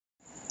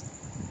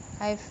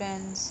Hi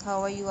friends,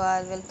 how are you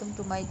all? Welcome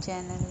to my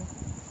channel.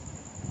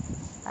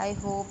 I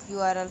hope you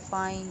are all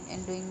fine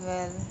and doing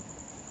well.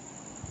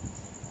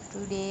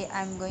 Today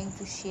I am going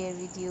to share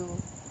with you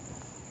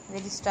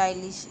very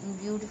stylish and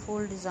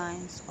beautiful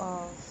designs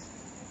of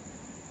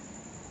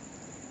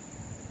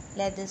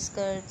leather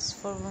skirts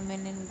for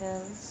women and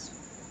girls.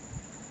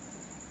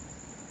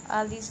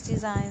 All these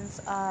designs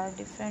are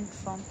different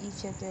from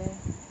each other.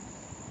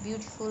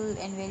 Beautiful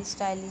and very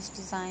stylish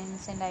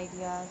designs and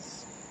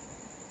ideas.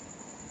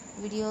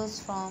 Videos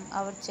from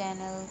our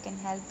channel can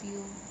help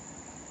you.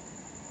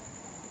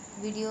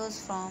 Videos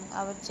from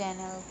our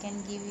channel can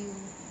give you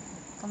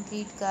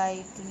complete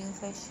guide to new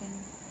fashion.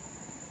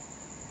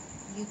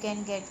 You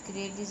can get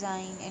great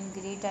design and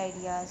great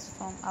ideas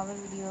from our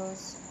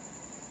videos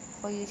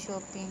for your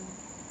shopping.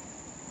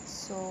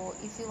 So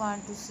if you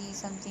want to see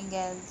something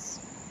else,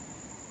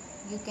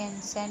 you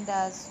can send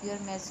us your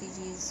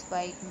messages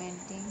by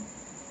commenting.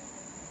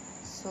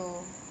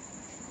 So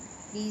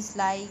please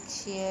like,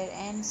 share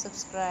and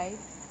subscribe.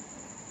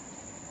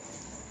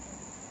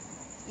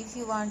 If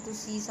you want to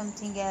see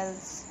something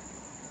else,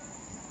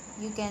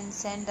 you can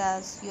send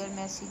us your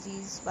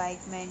messages by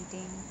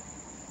commenting.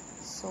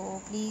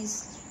 So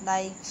please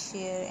like,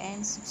 share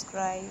and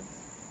subscribe.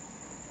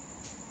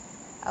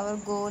 Our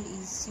goal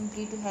is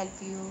simply to help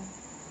you.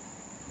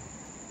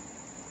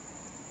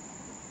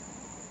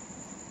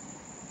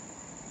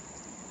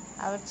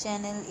 Our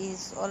channel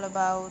is all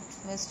about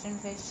Western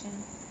fashion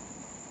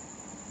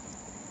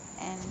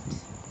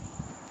and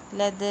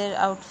leather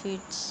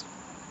outfits.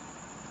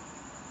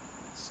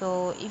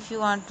 So if you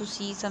want to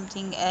see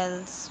something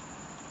else,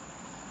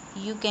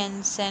 you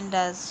can send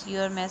us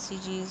your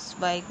messages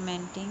by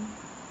commenting.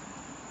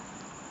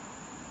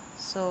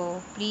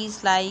 So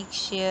please like,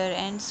 share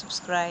and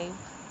subscribe.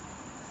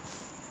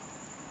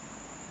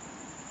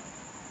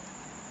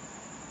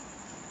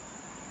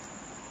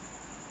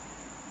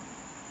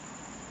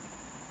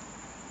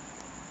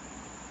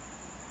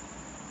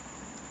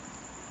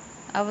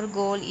 Our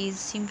goal is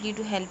simply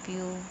to help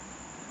you.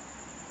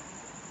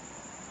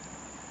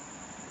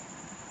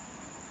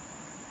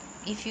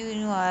 If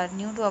you are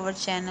new to our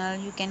channel,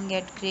 you can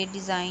get great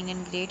design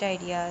and great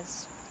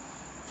ideas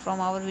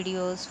from our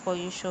videos for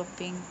your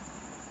shopping.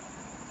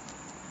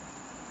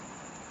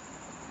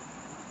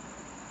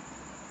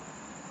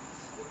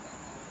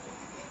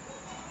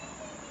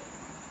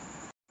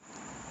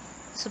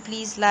 So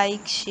please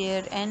like,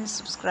 share and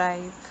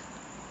subscribe.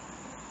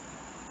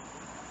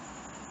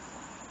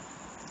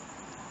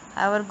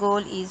 Our goal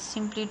is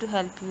simply to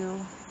help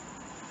you.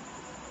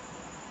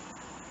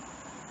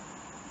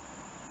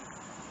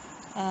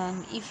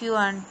 And if you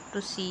want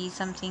to see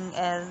something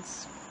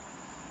else,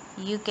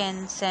 you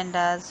can send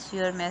us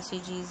your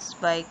messages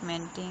by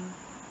commenting.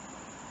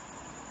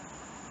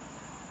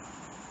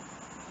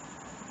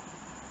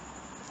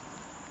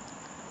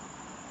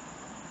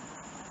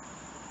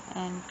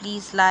 And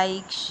please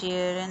like,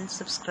 share and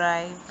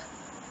subscribe.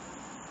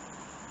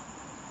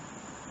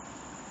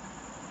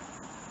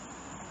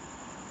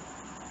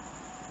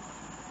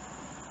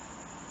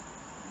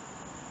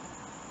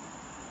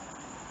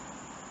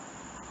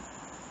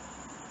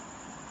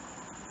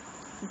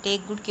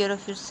 Take good care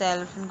of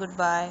yourself and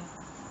goodbye.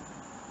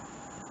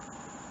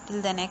 Till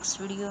the next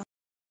video.